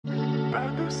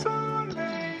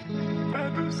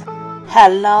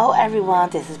Hello everyone,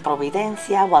 this is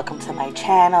Providencia. Welcome to my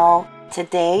channel.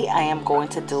 Today I am going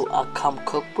to do a come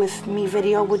cook with me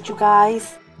video with you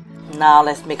guys. Now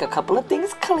let's make a couple of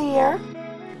things clear.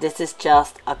 This is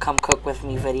just a come cook with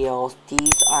me video.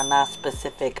 These are not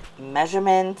specific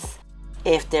measurements.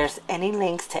 If there's any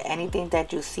links to anything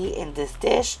that you see in this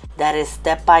dish that is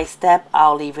step by step,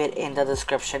 I'll leave it in the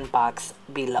description box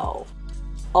below.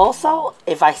 Also,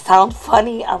 if I sound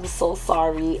funny, I'm so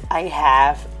sorry. I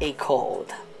have a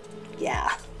cold. Yeah.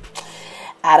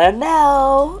 I don't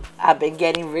know. I've been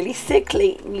getting really sick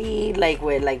lately,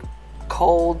 with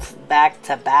colds back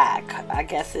to back. I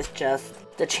guess it's just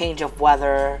the change of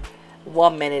weather.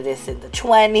 1 minute is in the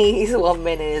 20s, 1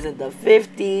 minute is in the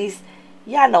 50s.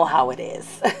 Y'all know how it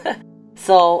is.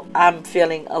 So I'm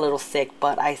feeling a little sick,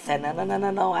 but I said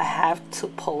no, I have to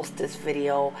post this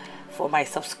video for my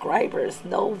subscribers.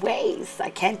 No ways. I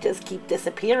can't just keep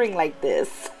disappearing like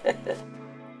this.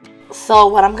 So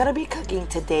what I'm gonna be cooking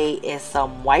today is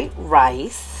some white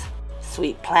rice,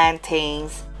 sweet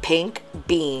plantains, pink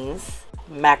beans,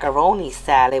 macaroni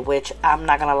salad, which I'm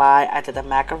not gonna lie, I did the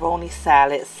macaroni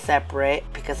salad separate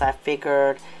because I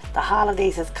figured the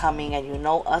holidays is coming, and you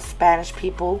know us Spanish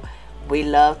people, we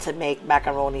love to make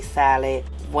macaroni salad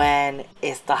when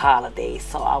it's the holidays.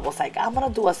 So I was like, I'm gonna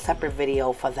do a separate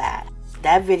video for that.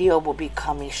 That video will be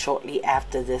coming shortly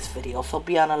after this video, so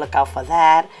be on the lookout for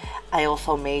that. I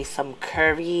also made some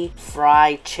curry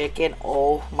fried chicken.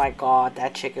 Oh my god,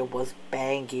 that chicken was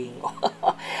banging.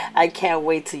 I can't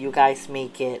wait till you guys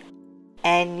make it.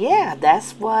 And yeah,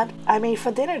 that's what I made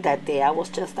for dinner that day. I was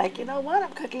just like, you know what,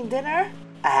 I'm cooking dinner.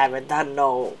 I haven't done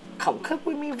no come cook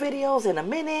with me videos in a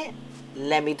minute.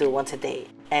 Let me do one today.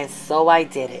 And so I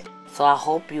did it. So I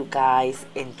hope you guys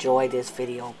enjoy this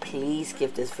video. Please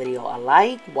give this video a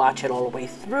like. Watch it all the way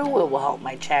through. It will help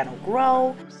my channel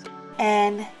grow.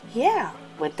 And yeah,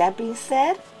 with that being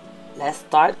said, let's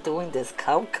start doing this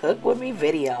come cook with me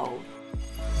video.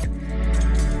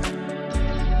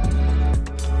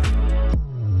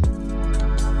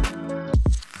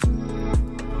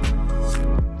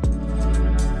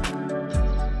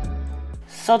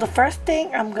 So the first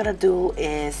thing I'm gonna do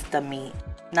is the meat.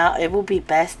 Now it would be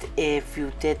best if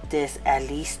you did this at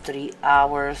least 3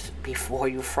 hours before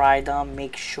you fry them.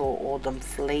 Make sure all them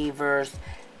flavors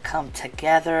come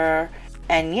together.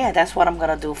 And yeah, that's what I'm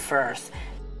gonna do first.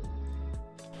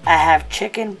 I have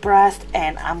chicken breast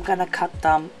and I'm gonna cut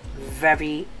them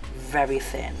very, very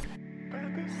thin.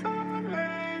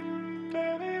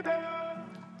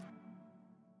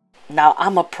 Now,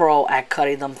 I'm a pro at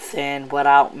cutting them thin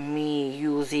without me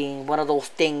using one of those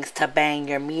things to bang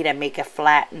your meat and make it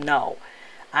flat. No,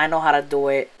 I know how to do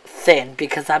it thin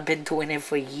because I've been doing it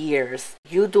for years.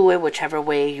 You do it whichever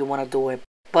way you want to do it,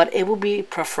 but it would be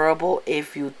preferable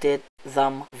if you did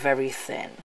them very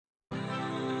thin.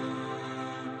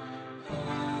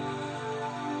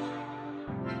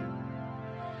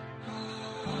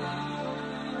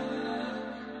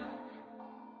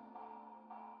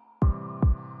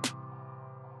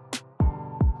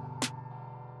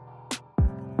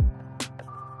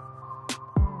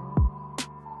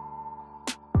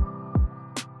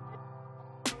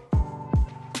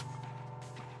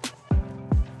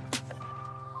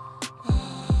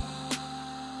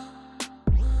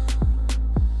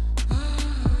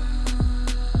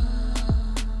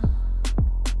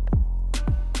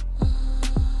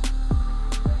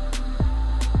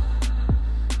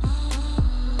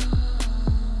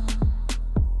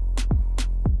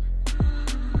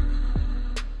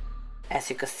 As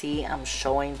you can see, I'm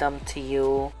showing them to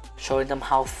you, showing them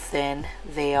how thin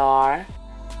they are.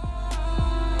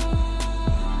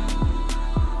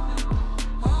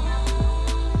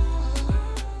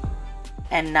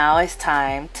 And now it's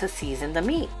time to season the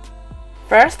meat.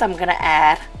 First, I'm gonna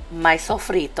add my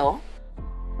sofrito.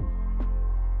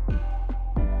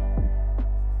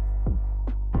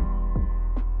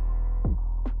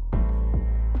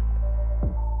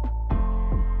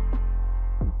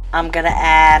 I'm gonna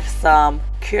add some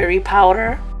curry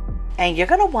powder, and you're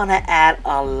gonna want to add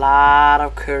a lot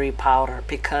of curry powder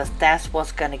because that's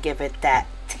what's gonna give it that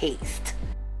taste.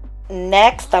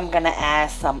 Next, I'm gonna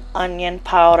add some onion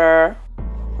powder,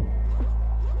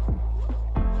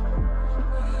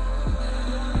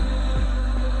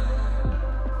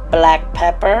 black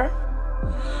pepper,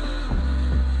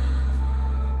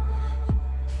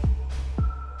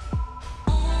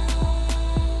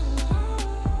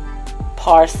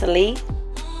 parsley,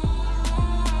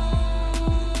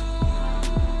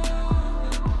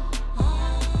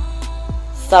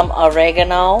 some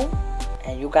oregano,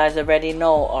 and you guys already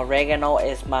know oregano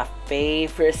is my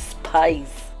favorite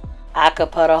spice. I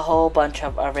could put a whole bunch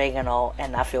of oregano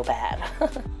and not feel bad.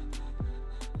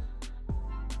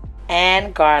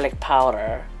 And garlic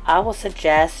powder. I would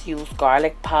suggest use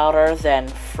garlic powder than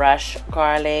fresh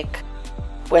garlic.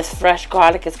 With fresh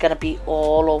garlic, it's gonna be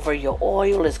all over your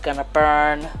oil. It's gonna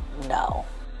burn. No.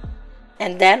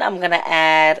 And then I'm gonna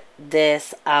add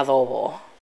this adobo.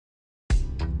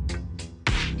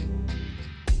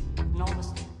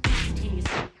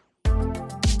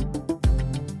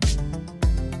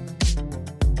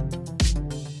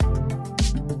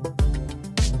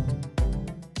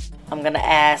 I'm gonna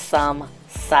add some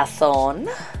sazon.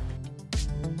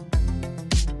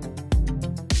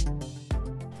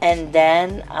 And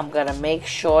then I'm gonna make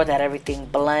sure that everything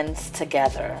blends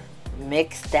together.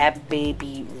 Mix that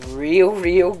baby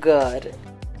real good.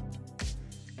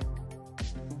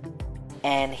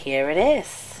 And here it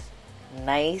is.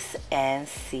 Nice and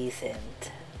seasoned.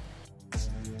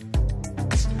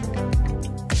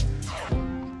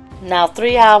 Now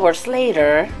 3 hours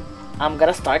later, I'm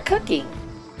gonna start cooking.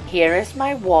 Here is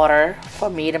my water for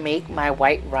me to make my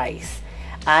white rice.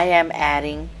 I am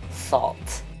adding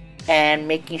salt and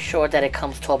making sure that it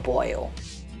comes to a boil.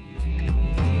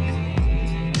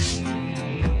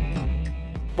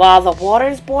 While the water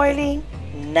is boiling,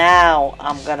 now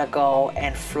I'm gonna go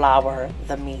and flour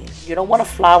the meat. You don't want to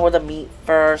flour the meat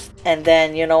first and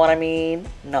then, you know what I mean?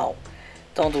 No,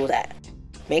 don't do that.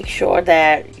 Make sure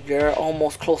that you're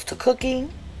almost close to cooking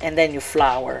and then you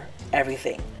flour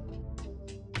everything.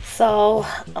 So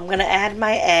I'm gonna add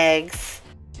my eggs.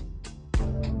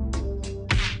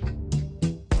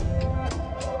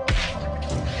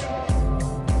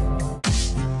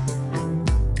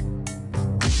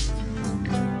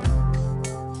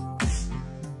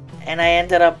 And I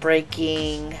ended up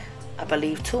breaking, I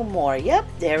believe, 2 more. Yep,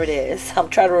 there it is. I'm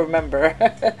trying to remember.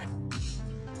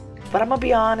 But I'm gonna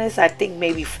be honest, I think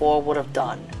maybe 4 would have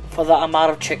done for the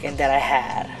amount of chicken that I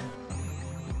had.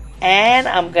 And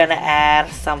I'm gonna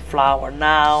add some flour.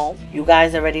 Now, you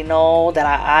guys already know that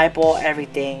I eyeball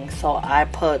everything, so I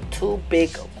put 2 big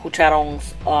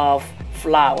cucharons of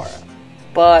flour.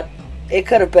 But it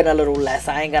could have been a little less,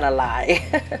 I ain't gonna lie.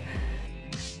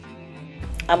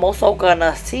 I'm also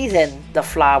gonna season the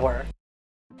flour.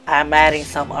 I'm adding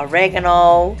some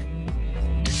oregano,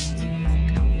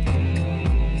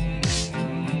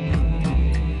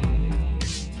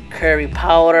 curry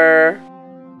powder,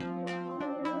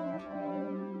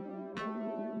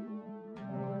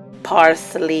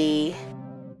 parsley,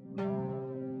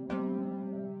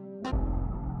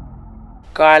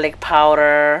 garlic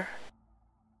powder,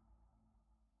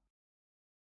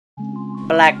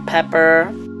 black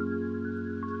pepper,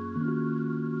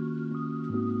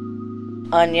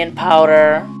 onion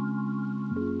powder,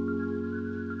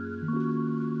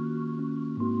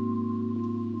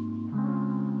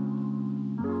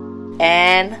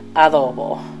 and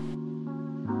adobo.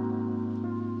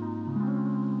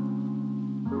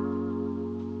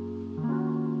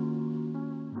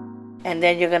 And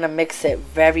then you're gonna mix it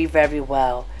very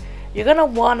well. You're gonna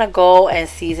wanna go and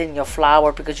season your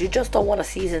flour because you just don't wanna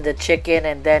season the chicken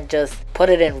and then just put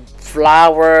it in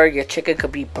flour. Your chicken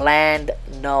could be bland.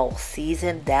 No,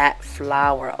 season that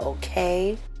flour,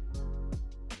 okay?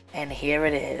 And here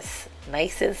it is,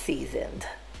 nice and seasoned.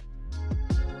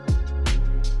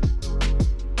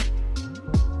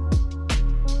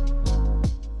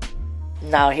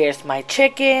 Now here's my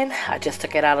chicken. I just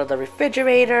took it out of the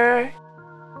refrigerator.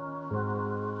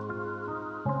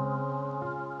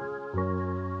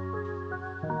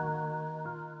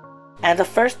 And the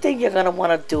first thing you're gonna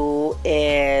wanna do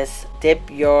is dip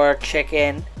your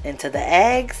chicken into the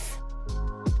eggs.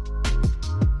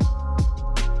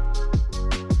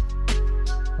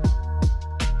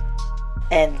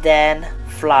 And then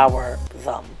flour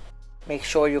them. Make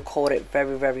sure you coat it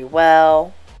very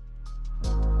well.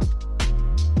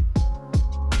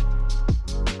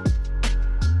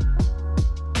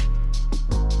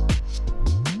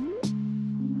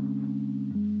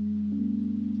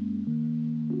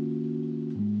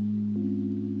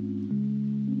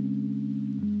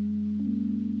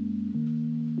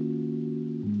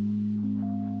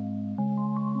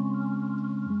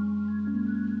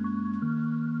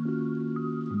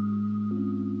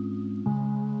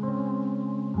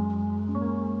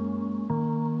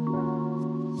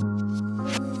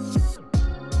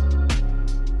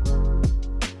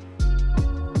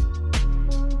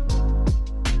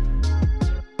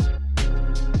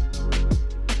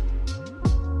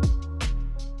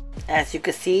 As you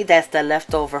can see, that's the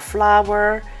leftover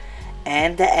flour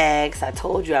and the eggs. I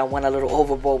told you I went a little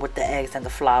overboard with the eggs and the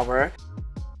flour.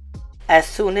 As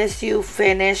soon as you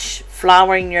finish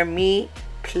flouring your meat,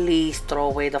 please throw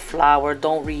away the flour.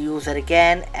 Don't reuse it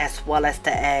again, as well as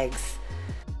the eggs.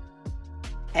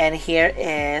 And here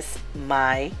is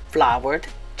my floured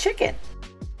chicken.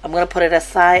 I'm gonna put it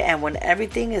aside, and when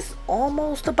everything is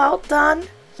almost about done,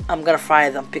 I'm gonna fry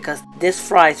them because this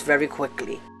fries very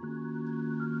quickly.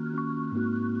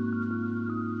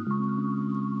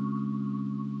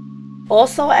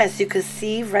 Also, as you can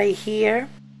see right here,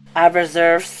 I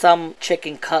reserved some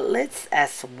chicken cutlets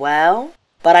as well,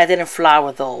 but I didn't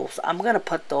flour those. I'm gonna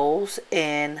put those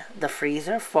in the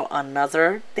freezer for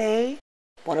another day.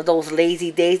 One of those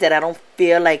lazy days that I don't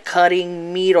feel like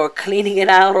cutting meat or cleaning it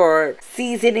out or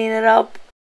seasoning it up.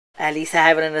 At least I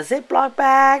have it in a Ziploc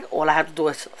bag. All I have to do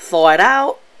is thaw it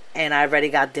out and I already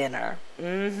got dinner.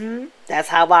 That's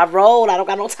how I roll. I don't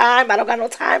got no time. I don't got no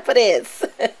time for this.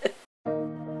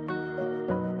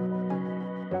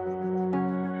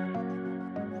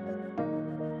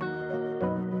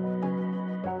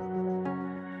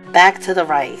 Back to the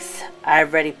rice. I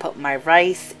already put my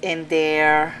rice in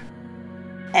there.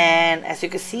 And as you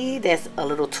can see, there's a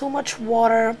little too much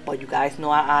water, but you guys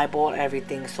know I eyeball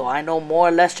everything, so I know more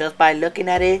or less just by looking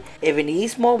at it if it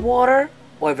needs more water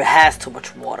or if it has too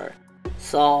much water.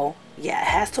 So yeah, it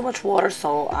has too much water,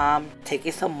 so I'm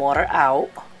taking some water out.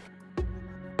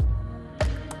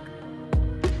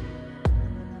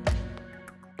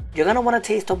 You're gonna want to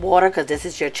taste the water because this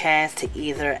is your chance to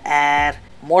either add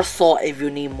more salt if you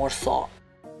need more salt.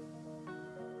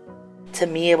 To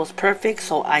me, it was perfect,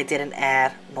 so I didn't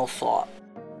add no salt.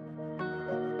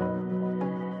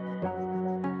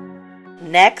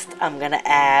 Next, I'm gonna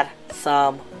add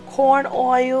some corn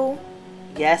oil.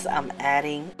 Yes, I'm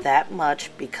adding that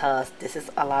much because this is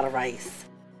a lot of rice.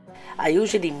 I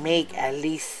usually make at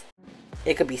least,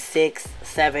 it could be 6,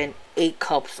 7, 8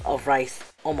 cups of rice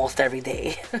almost every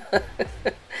day.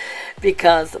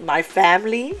 Because my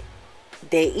family,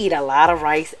 they eat a lot of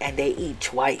rice and they eat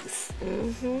twice.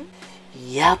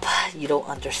 Yup, you don't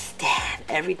understand.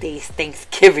 Every day is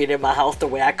Thanksgiving in my house the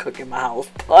way I cook in my house.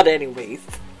 But anyways,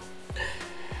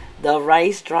 the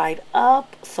rice dried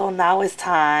up, so now it's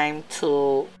time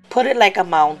to put it like a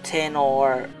mountain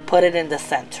or put it in the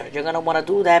center. You're gonna want to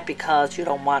do that because you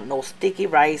don't want no sticky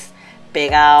rice,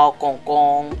 pegado,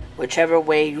 con, whichever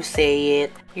way you say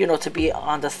it, you know, to be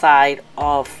on the side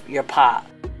of your pot.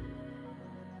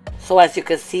 So as you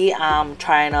can see, I'm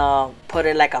trying to put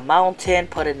it like a mountain,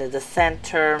 put it in the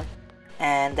center,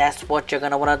 and that's what you're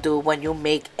gonna want to do when you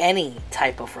make any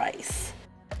type of rice.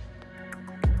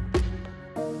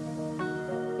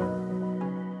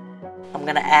 I'm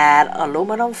gonna add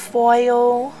aluminum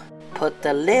foil, put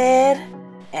the lid,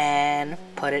 and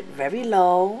put it very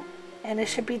low, and it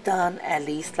should be done at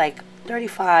least like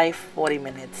 35-40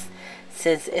 minutes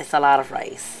since it's a lot of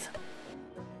rice.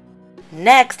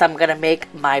 Next, I'm gonna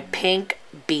make my pink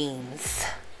beans.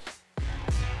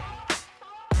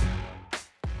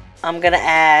 I'm gonna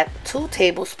add 2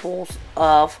 tablespoons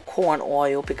of corn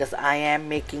oil because I am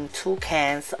making 2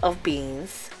 cans of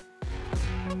beans.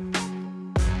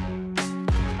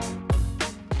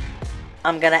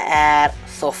 I'm gonna add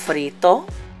sofrito.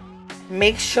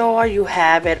 Make sure you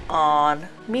have it on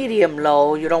medium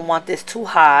low. You don't want this too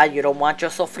high. You don't want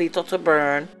your sofrito to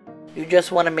burn. You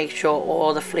just want to make sure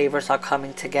all the flavors are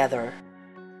coming together.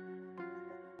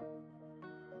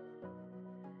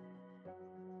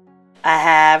 I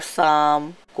have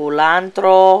some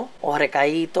culantro or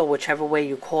recaito, whichever way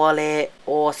you call it,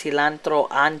 or cilantro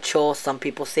ancho. Some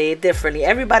people say it differently.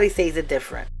 Everybody says it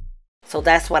different. So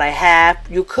that's what I have.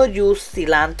 You could use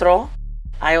cilantro.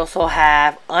 I also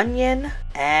have onion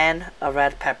and a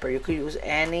red pepper. You could use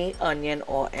any onion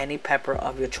or any pepper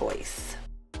of your choice.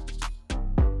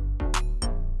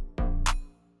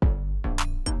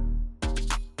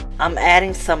 I'm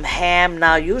adding some ham.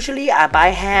 Now usually I buy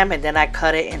ham and then I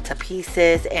cut it into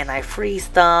pieces and I freeze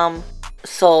them.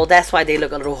 So that's why they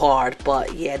look a little hard.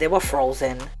 But yeah, they were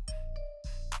frozen.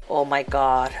 Oh my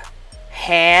god.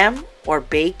 Ham or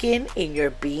bacon in your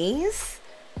beans?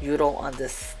 You don't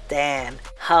understand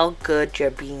how good your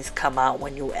beans come out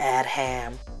when you add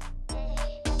ham.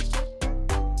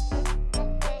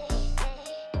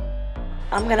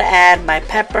 I'm gonna add my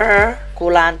pepper,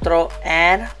 culantro,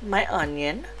 and my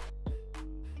onion.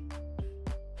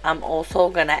 I'm also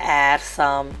gonna add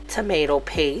some tomato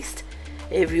paste.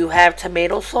 If you have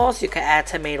tomato sauce, you can add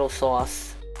tomato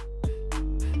sauce.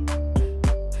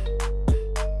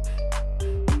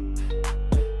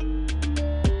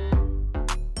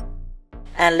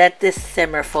 And let this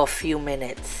simmer for a few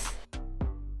minutes.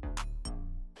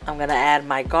 I'm gonna add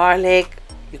my garlic.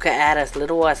 You can add as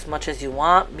little or as much as you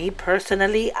want. Me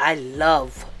personally, I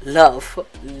love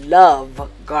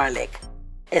garlic.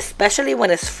 Especially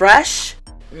when it's fresh.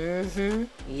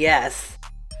 Yes.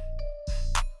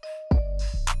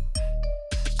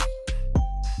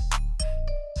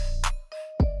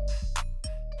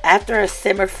 After it's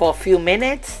simmered for a few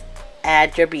minutes,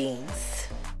 add your beans.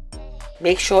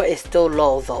 Make sure it's still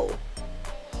low though.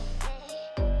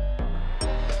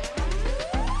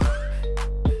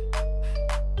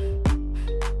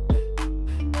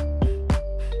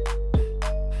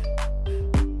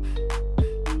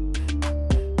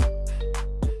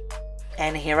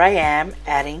 And here I am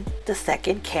adding the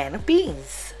second can of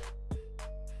beans.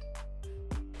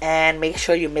 And make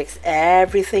sure you mix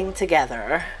everything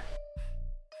together.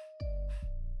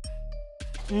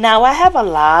 Now I have a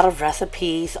lot of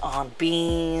recipes on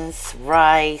beans,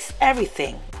 rice,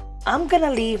 everything. I'm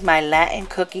gonna leave my Latin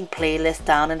cooking playlist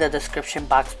down in the description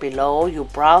box below. You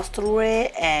browse through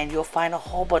it and you'll find a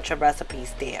whole bunch of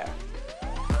recipes there.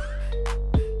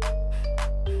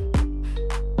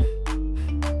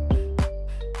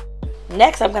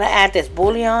 Next, I'm gonna add this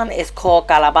bouillon. It's called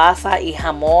Calabaza y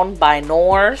Jamon by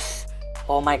Nor's.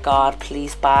 Oh my god,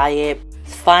 please buy it.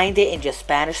 Find it in your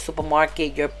Spanish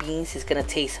supermarket. Your beans is gonna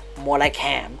taste more like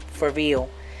ham, for real.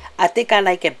 I think I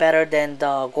like it better than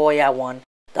the Goya one.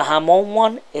 The Jamon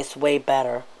one is way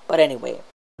better. But anyway.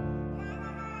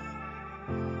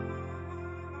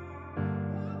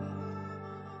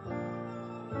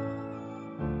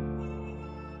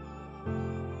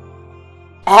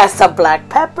 Add some black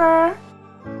pepper.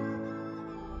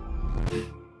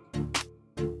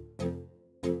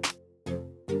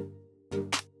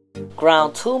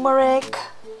 Ground turmeric.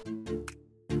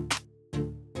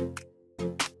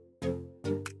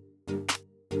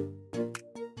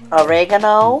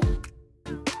 Oregano.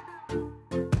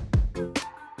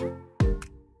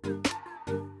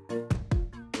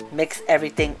 Mix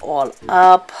everything all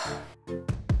up.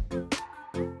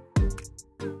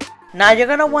 Now you're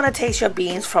gonna want to taste your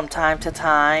beans from time to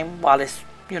time while it's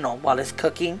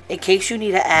cooking, in case you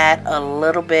need to add a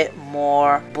little bit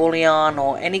more bouillon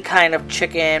or any kind of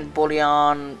chicken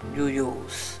bouillon you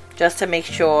use, just to make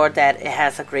sure that it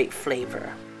has a great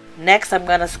flavor. Next, I'm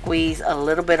gonna squeeze a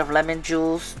little bit of lemon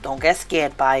juice. Don't get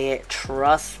scared by it.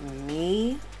 Trust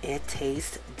me, it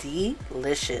tastes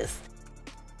delicious.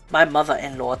 My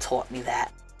mother-in-law taught me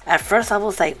that. At first I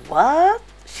was like, what?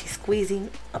 She's squeezing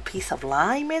a piece of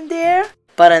lime in there?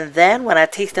 But then when I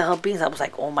tasted her beans, I was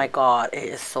like, oh my god, it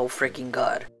is so freaking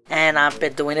good. And I've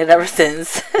been doing it ever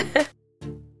since.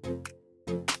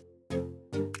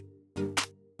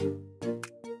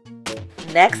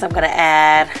 Next, I'm gonna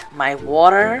add my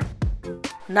water.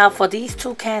 Now for these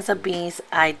 2 cans of beans,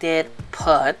 I did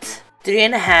put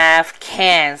 3.5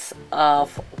 cans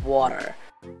of water.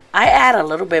 I add a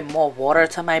little bit more water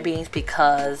to my beans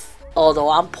because although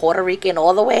I'm Puerto Rican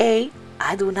all the way,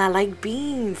 I do not like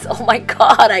beans. Oh my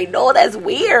god, I know that's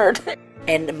weird.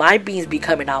 And my beans be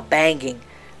coming out banging.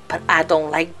 But I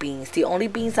don't like beans. The only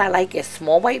beans I like is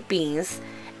small white beans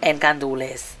and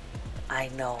gandules. I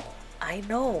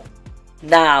know.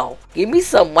 Now, give me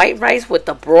some white rice with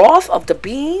the broth of the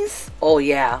beans. Oh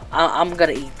yeah, I'm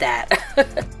gonna eat that.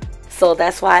 So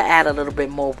that's why I add a little bit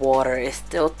more water. It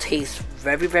still tastes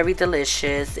very, very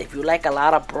delicious. If you like a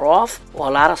lot of broth or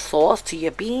a lot of sauce to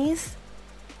your beans,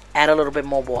 add a little bit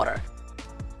more water.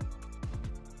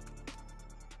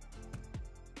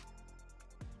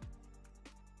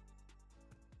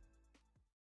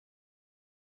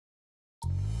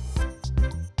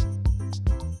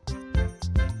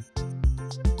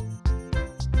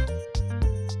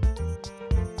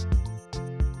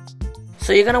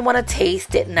 So you're going to want to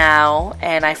taste it now,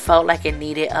 and I felt like it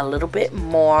needed a little bit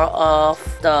more of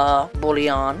the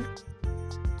bouillon,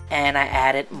 and I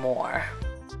added more.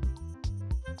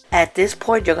 At this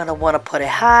point, you're going to want to put it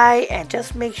high and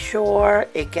just make sure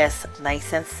it gets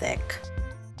nice and thick.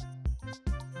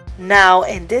 Now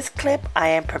in this clip, I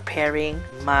am preparing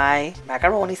my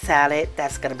macaroni salad.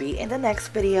 That's going to be in the next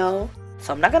video.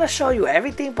 So I'm not going to show you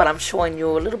everything, but I'm showing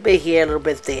you a little bit here, a little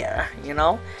bit there, you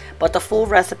know. But the full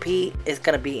recipe is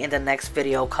going to be in the next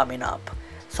video coming up.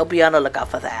 So be on the lookout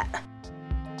for that.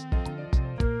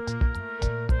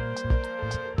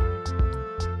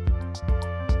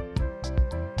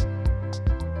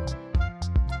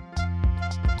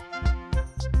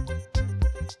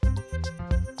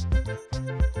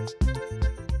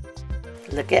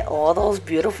 Look at all those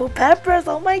beautiful peppers.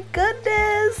 Oh my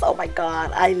goodness. Oh my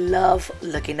god. I love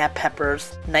looking at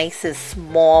peppers. Nice and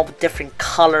small, different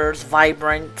colors,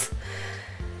 vibrant.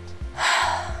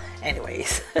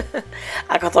 Anyways,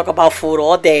 I can talk about food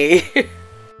all day.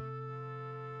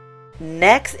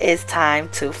 Next, it's time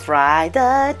to fry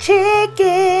the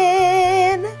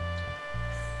chicken.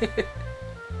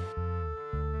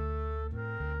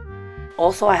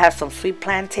 Also, I have some sweet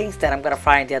plantains that I'm gonna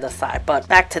fry on the other side. But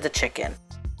back to the chicken.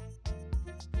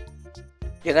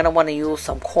 You're gonna want to use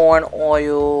some corn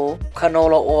oil,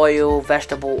 canola oil,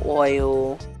 vegetable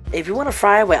oil. If you want to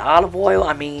fry it with olive oil,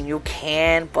 I mean, you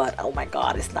can, but oh my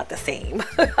god, it's not the same.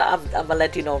 I'm gonna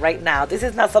let you know right now, this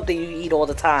is not something you eat all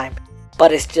the time,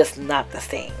 but it's just not the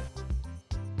same.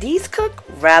 These cook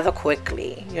rather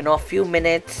quickly, you know, a few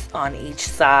minutes on each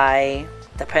side,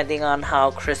 depending on how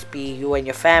crispy you and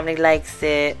your family likes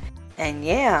it. And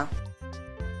yeah.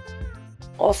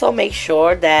 Also make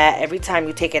sure that every time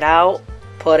you take it out,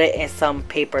 put it in some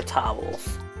paper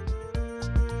towels.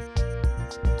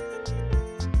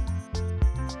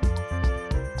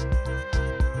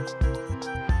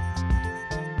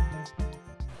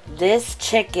 This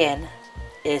chicken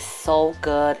is so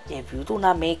good. If you do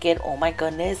not make it, oh my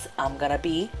goodness, I'm gonna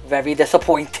be very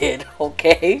disappointed,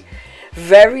 okay?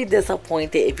 Very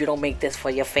disappointed if you don't make this for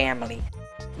your family.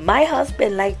 My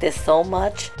husband liked this so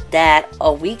much that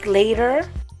a week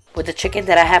later, with the chicken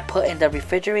that I had put in the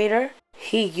refrigerator,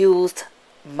 he used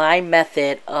my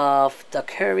method of the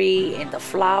curry and the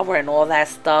flour and all that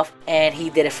stuff, and he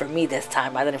did it for me this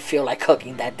time. I didn't feel like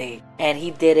cooking that day, and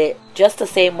he did it just the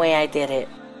same way I did it.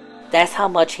 That's how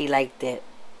much he liked it.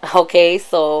 Okay,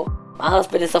 so my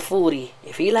husband is a foodie.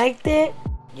 If he liked it,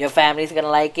 your family's gonna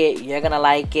like it, you're gonna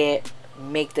like it.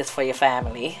 Make this for your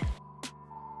family.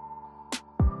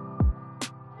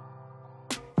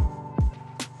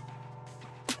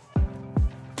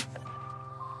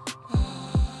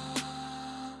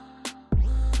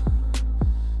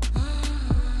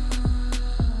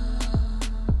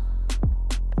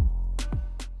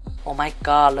 Oh my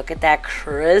god, look at that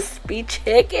crispy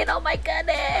chicken. Oh my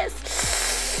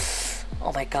goodness.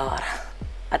 Oh my god.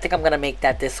 I think I'm gonna make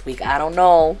that this week. I don't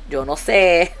know. Yo no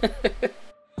sé.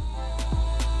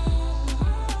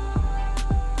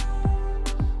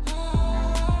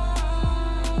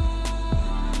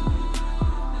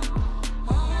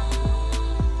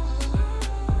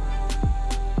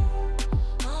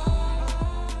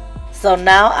 So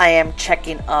now I am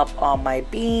checking up on my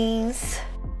beans.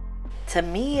 To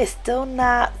me, it's still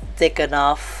not thick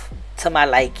enough to my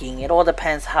liking. It all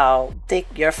depends how thick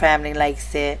your family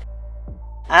likes it.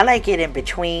 I like it in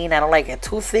between. I don't like it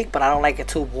too thick, but I don't like it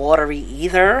too watery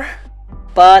either.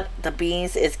 But the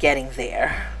beans is getting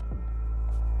there.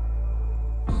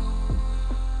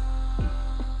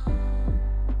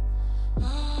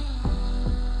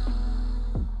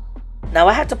 Now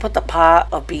I had to put the pot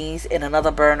of beans in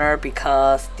another burner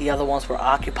because the other ones were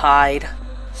occupied.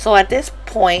 So at this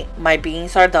point, my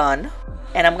beans are done,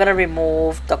 and I'm gonna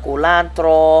remove the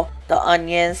culantro, the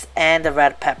onions, and the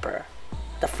red pepper.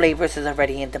 The flavors is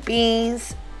already in the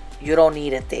beans. You don't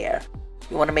need it there.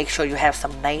 You wanna make sure you have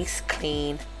some nice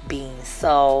clean beans.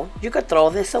 So you could throw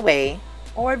this away,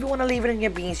 or if you wanna leave it in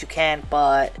your beans, you can,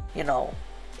 but you know,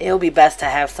 it'll be best to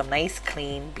have some nice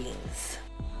clean beans.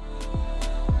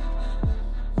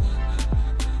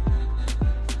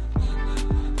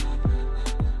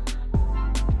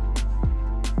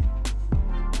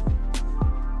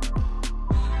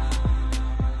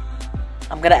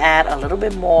 I'm gonna add a little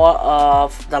bit more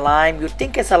of the lime. You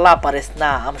think it's a lot, but it's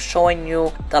not. I'm showing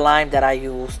you the lime that I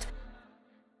used.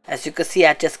 As you can see,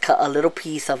 I just cut a little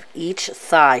piece of each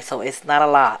side, so it's not a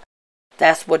lot.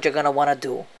 That's what you're gonna wanna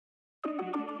do.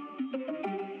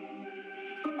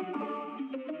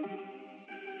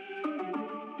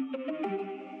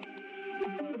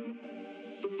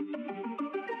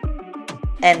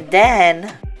 And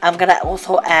then I'm gonna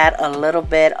also add a little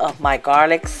bit of my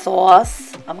garlic sauce.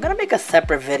 I'm gonna make a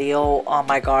separate video on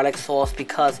my garlic sauce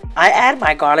because I add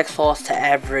my garlic sauce to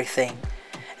everything,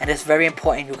 and it's very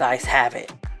important you guys have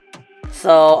it.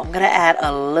 So I'm gonna add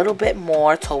a little bit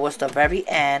more towards the very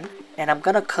end, and I'm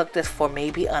gonna cook this for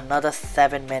maybe another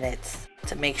 7 minutes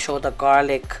to make sure the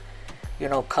garlic, you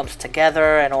know, comes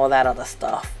together and all that other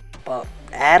stuff. But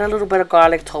add a little bit of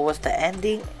garlic towards the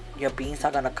ending. Your beans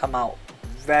are gonna come out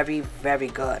very, very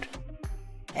good.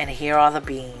 And here are the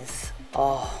beans.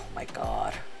 Oh my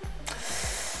god,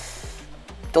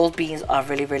 those beans are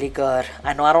really, really good.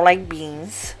 I know I don't like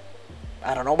beans.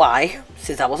 I don't know why.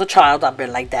 Since I was a child, I've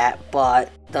been like that. But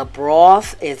the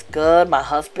broth is good. My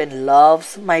husband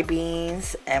loves my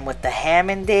beans, and with the ham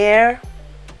in there,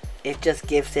 it just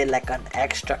gives it like an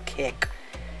extra kick.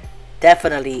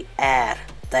 Definitely add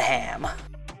the ham.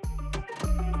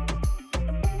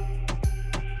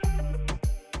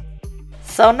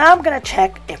 So now I'm gonna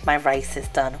check if my rice is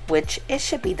done, which it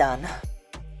should be done.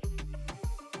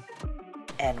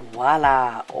 And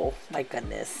voila! Oh my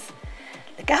goodness.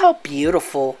 Look at how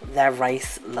beautiful that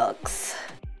rice looks.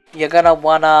 You're gonna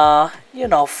wanna, you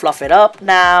know, fluff it up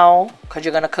now. because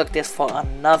you're going to cook this for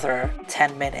another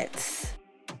 10 minutes.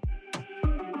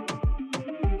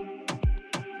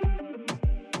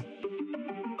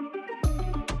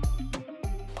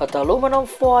 Put the aluminum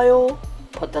foil,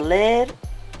 put the lid,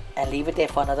 and leave it there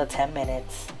for another 10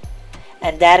 minutes.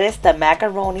 And that is the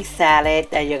macaroni salad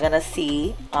that you're going to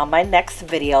see on my next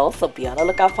video. So be on the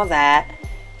lookout for that.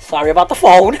 Sorry about the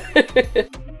phone.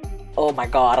 Oh my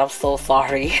god, I'm so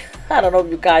sorry. I don't know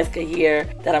if you guys can hear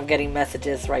that I'm getting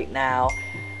messages right now.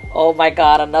 Oh my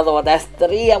god, another one. That's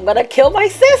 3. I'm going to kill my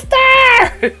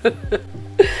sister.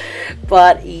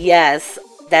 But yes,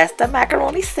 that's the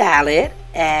macaroni salad.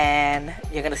 And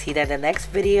you're gonna see that in the next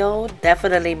video.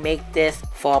 Definitely make this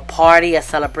for a party, a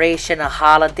celebration, a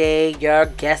holiday. Your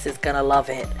guest is gonna love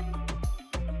it.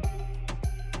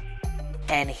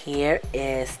 And here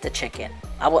is the chicken.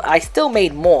 I still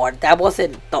made more. That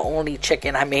wasn't the only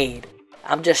chicken I made.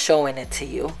 I'm just showing it to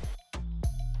you.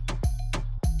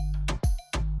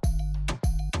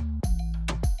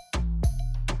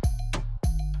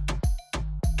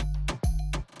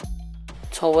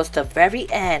 Towards the very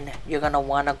end, you're going to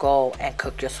want to go and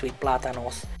cook your sweet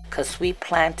plátanos, because sweet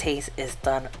plantains is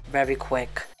done very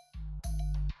quick.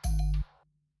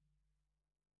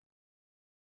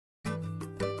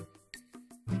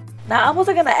 Now, I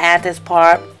wasn't going to add this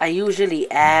part. I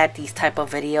usually add these type of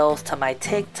videos to my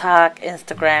TikTok,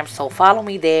 Instagram, so follow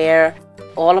me there.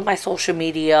 All of my social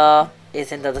media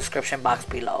is in the description box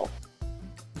below.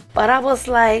 But I was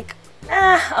like,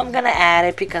 I'm gonna add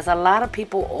it because a lot of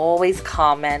people always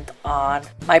comment on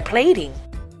my plating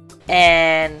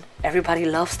and everybody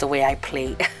loves the way I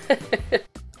plate.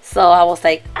 So I was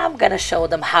like, I'm gonna show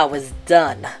them how it's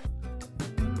done.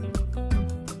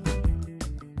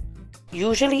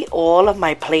 Usually all of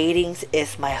my platings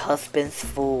is my husband's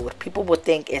food. People would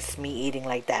think it's me eating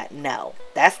like that. No,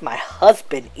 that's my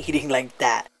husband eating like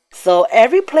that. So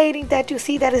every plating that you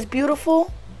see that is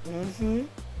beautiful,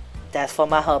 that's for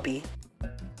my hubby.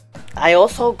 I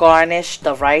also garnish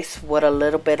the rice with a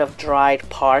little bit of dried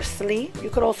parsley. You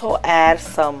could also add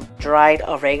some dried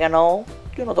oregano.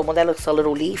 You know, the one that looks a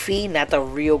little leafy, not the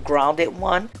real grounded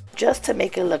one, just to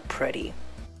make it look pretty.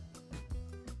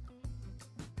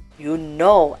 You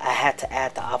know I had to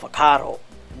add the avocado.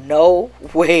 No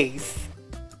ways.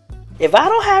 If I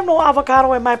don't have no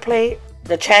avocado in my plate,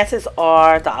 the chances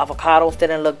are the avocados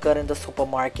didn't look good in the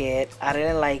supermarket. I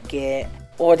didn't like it.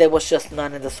 Or there was just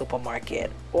none in the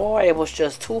supermarket. Or it was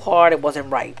just too hard, it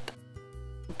wasn't ripe.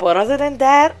 But other than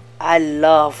that, I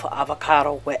love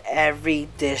avocado with every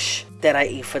dish that I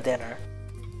eat for dinner.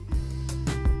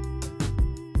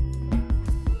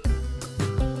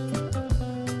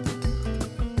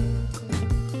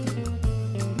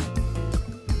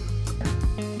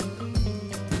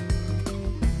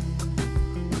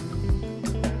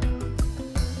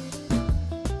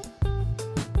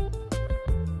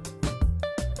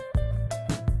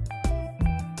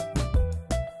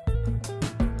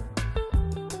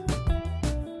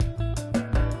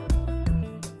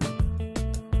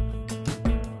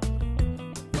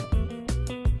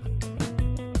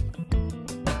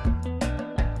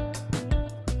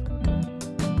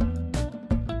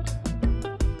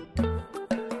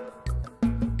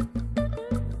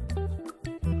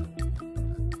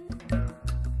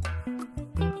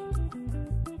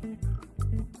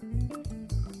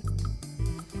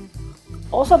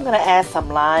 Also, I'm going to add some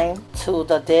lime to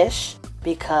the dish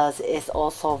because it's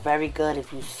also very good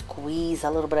if you squeeze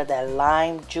a little bit of that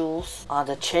lime juice on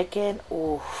the chicken.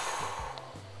 Ooh,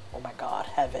 oh my God,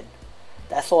 heaven.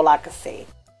 That's all I can say.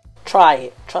 Try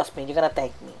it. Trust me, you're going to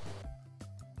thank me.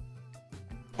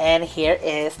 And here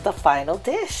is the final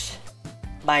dish.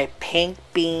 My pink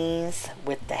beans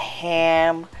with the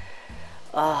ham.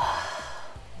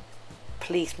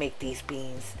 Please make these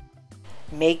beans.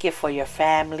 Make it for your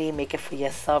family, make it for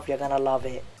yourself, you're gonna love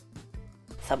it.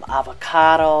 Some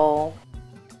avocado,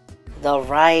 the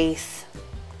rice.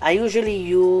 I usually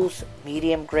use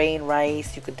medium grain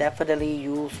rice. You could definitely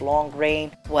use long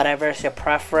grain, whatever is your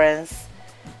preference.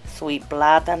 Sweet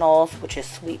plátanos, which is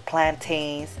sweet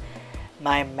plantains.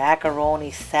 My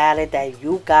macaroni salad that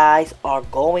you guys are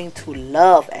going to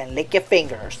love and lick your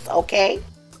fingers, okay?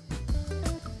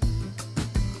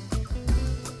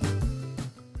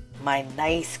 My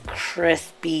nice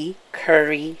crispy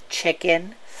curry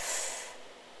chicken.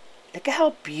 Look at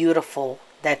how beautiful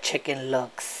that chicken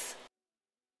looks.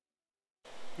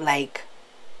 Like,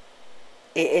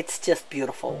 it's just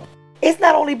beautiful. It's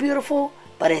not only beautiful,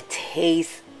 but it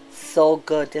tastes so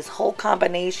good. This whole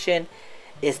combination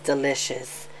is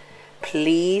delicious.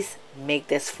 Please make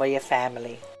this for your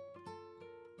family.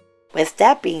 With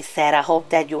that being said, I hope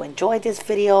that you enjoyed this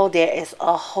video. There is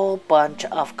a whole bunch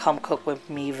of Come Cook With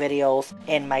Me videos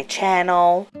in my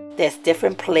channel. There's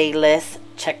different playlists.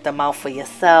 Check them out for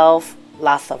yourself.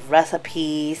 Lots of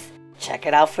recipes. Check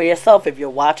it out for yourself if you're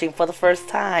watching for the first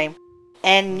time.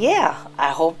 And yeah,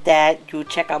 I hope that you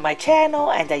check out my channel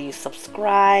and that you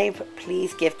subscribe.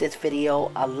 Please give this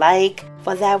video a like,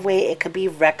 for that way it could be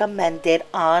recommended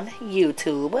on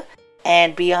YouTube.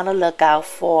 And be on the lookout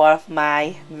for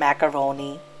my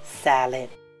macaroni salad.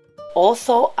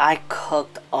 Also, I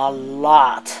cooked a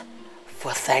lot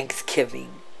for Thanksgiving.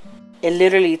 It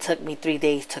literally took me 3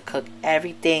 days to cook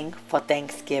everything for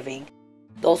Thanksgiving.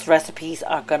 Those recipes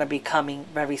are going to be coming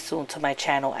very soon to my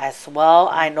channel as well.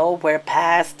 I know we're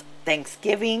past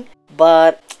Thanksgiving,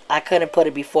 but I couldn't put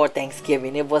it before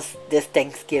Thanksgiving. It was this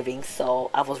Thanksgiving, so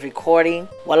I was recording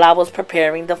while I was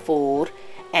preparing the food.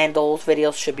 And those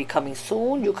videos should be coming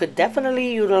soon. You could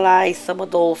definitely utilize some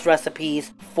of those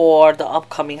recipes for the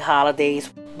upcoming holidays,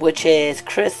 which is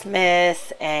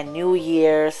Christmas and New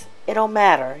Year's. It don't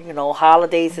matter, you know,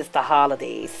 holidays is the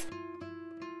holidays.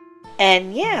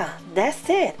 And yeah, that's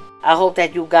it. I hope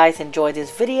that you guys enjoyed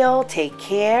this video. Take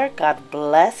care, God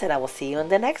bless, and I will see you in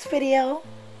the next video.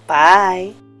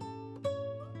 Bye.